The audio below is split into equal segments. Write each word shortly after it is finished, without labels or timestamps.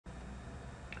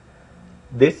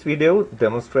This video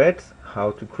demonstrates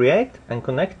how to create and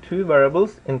connect two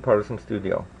variables in Powersim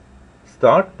Studio.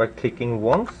 Start by clicking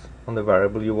once on the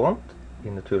variable you want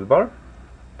in the toolbar,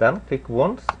 then click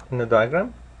once in the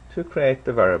diagram to create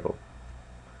the variable.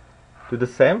 Do the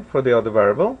same for the other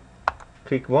variable.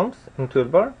 Click once in the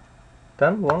toolbar,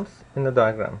 then once in the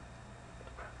diagram.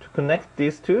 To connect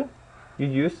these two, you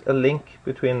use a link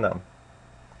between them.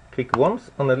 Click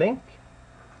once on the link,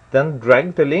 then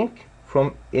drag the link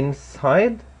from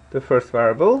inside the first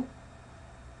variable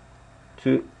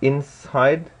to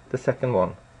inside the second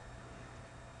one.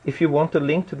 If you want the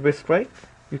link to be straight,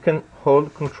 you can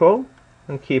hold Ctrl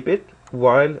and keep it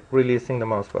while releasing the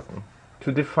mouse button.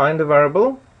 To define the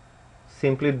variable,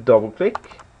 simply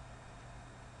double-click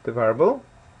the variable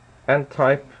and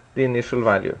type the initial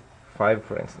value, 5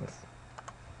 for instance.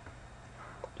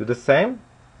 Do the same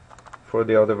for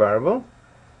the other variable.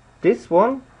 This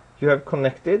one you have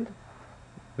connected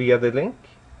via the link,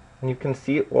 and you can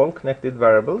see all connected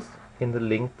variables in the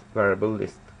linked variable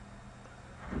list.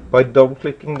 By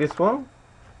double-clicking this one,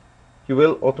 you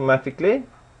will automatically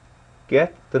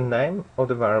get the name of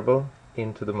the variable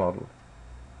into the model.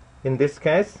 In this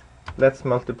case, let's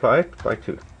multiply it by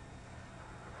 2.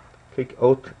 Click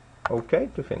OK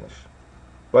to finish.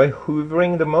 By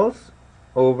hovering the mouse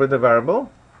over the variable,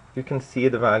 you can see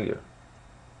the value,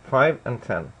 5 and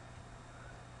 10.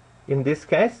 In this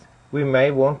case, we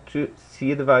may want to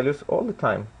see the values all the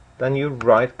time. Then you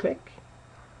right-click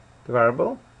the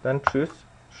variable, then choose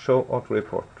Show Auto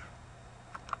Report.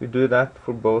 We do that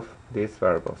for both these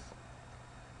variables.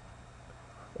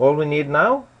 All we need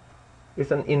now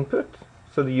is an input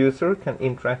so the user can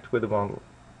interact with the model.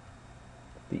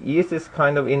 The easiest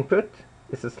kind of input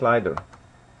is a slider.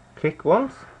 Click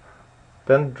once,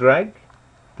 then drag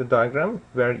the diagram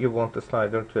where you want the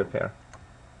slider to appear.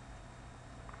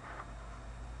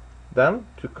 Then,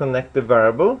 to connect the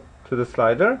variable to the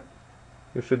slider,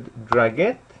 you should drag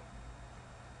it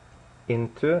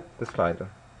into the slider.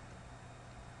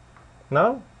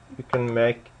 Now, you can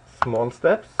make small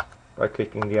steps by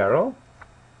clicking the arrow,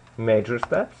 major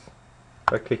steps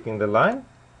by clicking the line,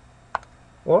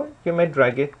 or you may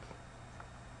drag it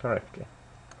directly.